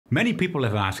Many people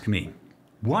have asked me,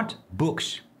 what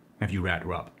books have you read,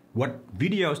 Rob? What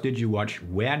videos did you watch?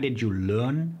 Where did you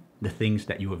learn the things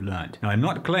that you have learned? Now, I'm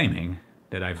not claiming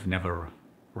that I've never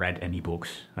read any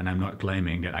books, and I'm not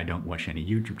claiming that I don't watch any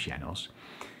YouTube channels.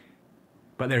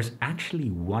 But there's actually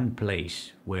one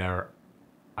place where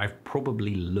I've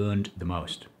probably learned the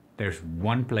most. There's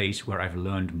one place where I've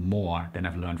learned more than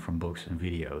I've learned from books and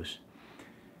videos,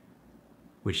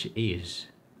 which is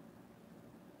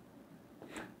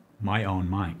my own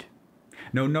mind.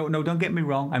 No, don't get me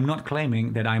wrong. I'm not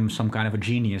claiming that I'm some kind of a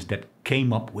genius that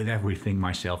came up with everything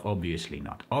myself. Obviously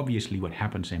not. Obviously what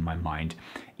happens in my mind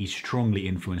is strongly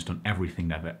influenced on everything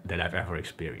that I've ever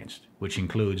experienced, which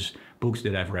includes books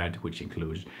that I've read, which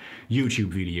includes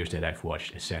YouTube videos that I've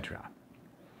watched, etc.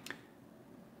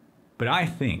 But I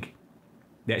think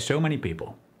that so many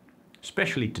people,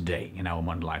 especially today in our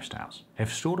modern lifestyles,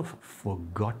 have sort of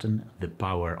forgotten the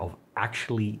power of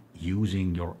actually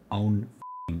using your own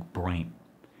brain.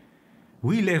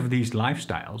 We live these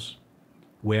lifestyles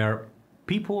where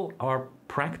people are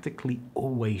practically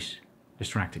always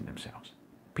distracting themselves.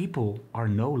 People are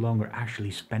no longer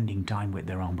actually spending time with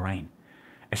their own brain.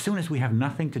 As soon as we have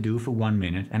nothing to do for 1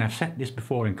 minute, and I've said this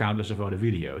before in countless of other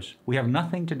videos, we have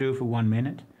nothing to do for 1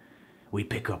 minute, we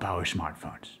pick up our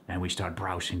smartphones and we start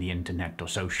browsing the internet or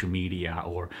social media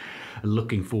or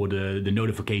looking for the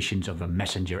notifications of a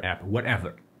messenger app,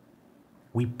 whatever.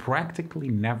 We practically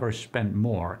never spend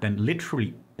more than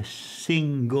literally a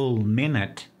single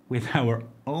minute with our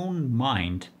own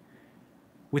mind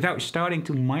without starting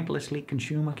to mindlessly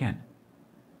consume again.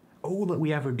 All that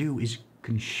we ever do is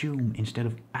consume instead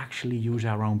of actually use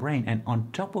our own brain. And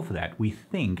on top of that, we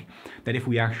think that if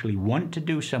we actually want to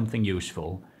do something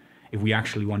useful, if we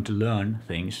actually want to learn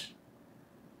things,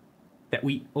 that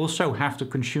we also have to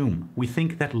consume. We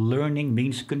think that learning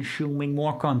means consuming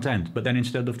more content, but then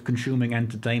instead of consuming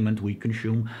entertainment, we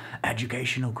consume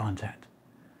educational content.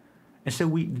 And so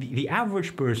the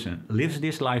average person lives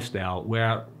this lifestyle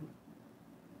where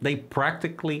they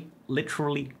practically,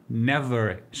 literally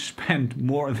never spend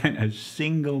more than a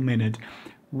single minute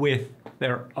with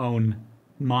their own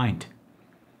mind.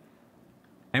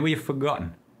 And we have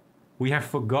forgotten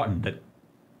that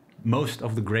most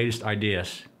of the greatest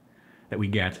ideas that we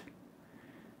get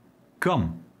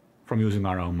come from using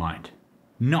our own mind,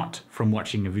 not from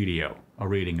watching a video or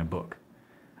reading a book.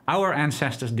 Our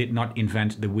ancestors did not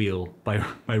invent the wheel by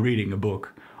reading a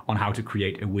book on how to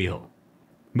create a wheel.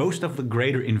 Most of the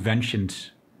greater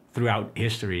inventions throughout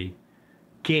history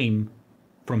came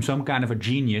from some kind of a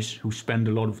genius who spent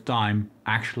a lot of time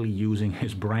actually using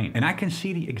his brain. And I can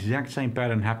see the exact same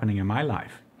pattern happening in my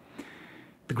life.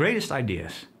 The greatest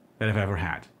ideas that I've ever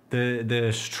had,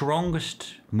 the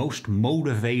strongest, most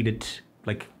motivated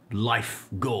life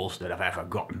goals that I've ever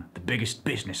gotten, the biggest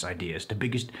business ideas, the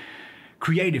biggest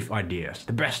creative ideas,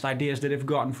 the best ideas that I've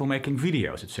gotten for making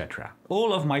videos, etc.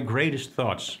 All of my greatest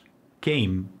thoughts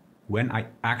came when I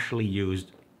actually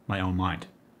used my own mind.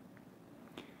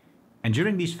 And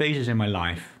during these phases in my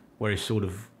life where I sort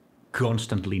of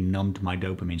constantly numbed my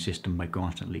dopamine system by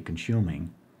constantly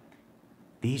consuming,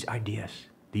 these ideas,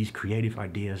 these creative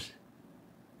ideas,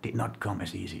 did not come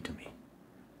as easy to me.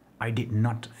 I did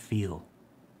not feel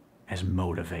as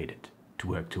motivated to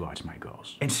work towards my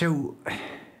goals. And so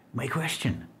my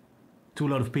question to a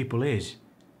lot of people is,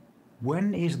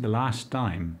 when is the last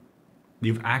time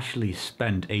you've actually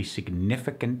spent a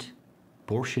significant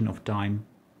portion of time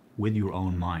with your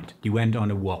own mind? You went on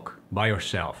a walk by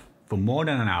yourself for more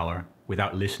than an hour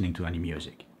without listening to any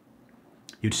music.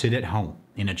 You'd sit at home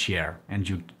in a chair and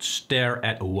you'd stare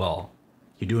at a wall.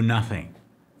 You do nothing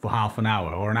for half an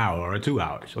hour or 2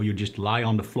 hours, or you just lie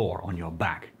on the floor on your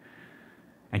back.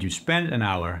 And you spend an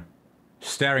hour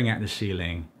staring at the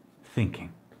ceiling,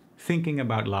 thinking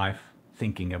about life,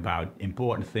 thinking about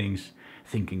important things,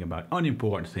 thinking about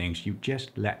unimportant things. You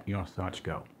just let your thoughts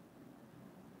go.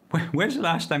 When's the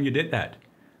last time you did that?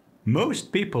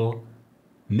 Most people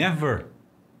never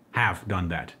have done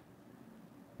that.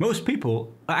 Most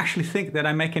people actually think that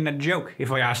I'm making a joke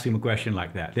if I ask them a question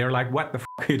like that. They're like, what the f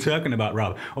are you talking about,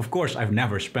 Rob? Of course, I've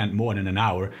never spent more than an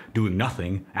hour doing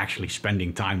nothing, actually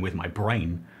spending time with my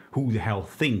brain. Who the hell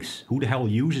thinks? Who the hell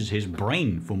uses his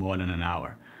brain for more than an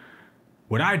hour?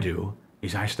 What I do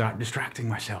is I start distracting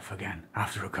myself again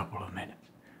after a couple of minutes.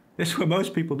 This is what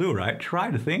most people do, right? Try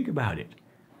to think about it.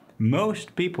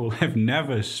 Most people have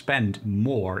never spent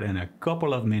more than a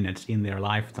couple of minutes in their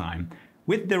lifetime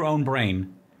with their own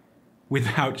brain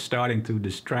without starting to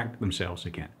distract themselves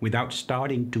again, without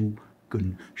starting to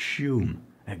consume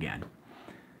again.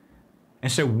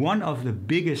 And so one of the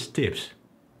biggest tips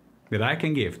that I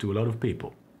can give to a lot of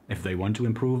people if they want to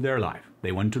improve their life,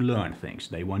 they want to learn things,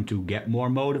 they want to get more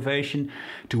motivation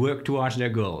to work towards their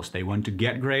goals, they want to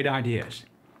get great ideas,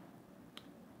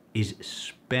 is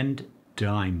spend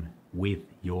time with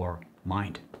your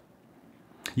mind.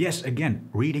 Yes, again,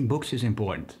 reading books is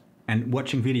important and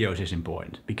watching videos is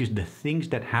important, because the things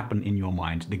that happen in your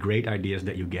mind, the great ideas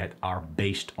that you get, are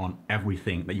based on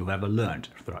everything that you've ever learned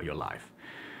throughout your life.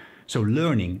 So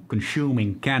learning,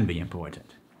 consuming can be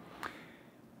important.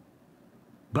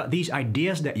 But these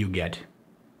ideas that you get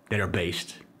that are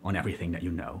based on everything that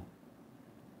you know,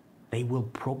 they will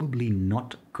probably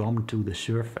not come to the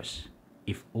surface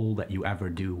if all that you ever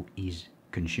do is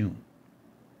consume.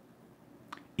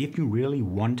 If you really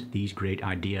want these great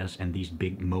ideas and these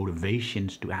big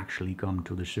motivations to actually come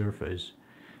to the surface,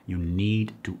 you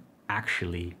need to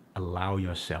actually allow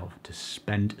yourself to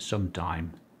spend some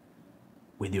time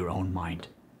with your own mind,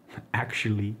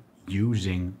 actually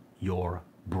using your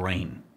brain.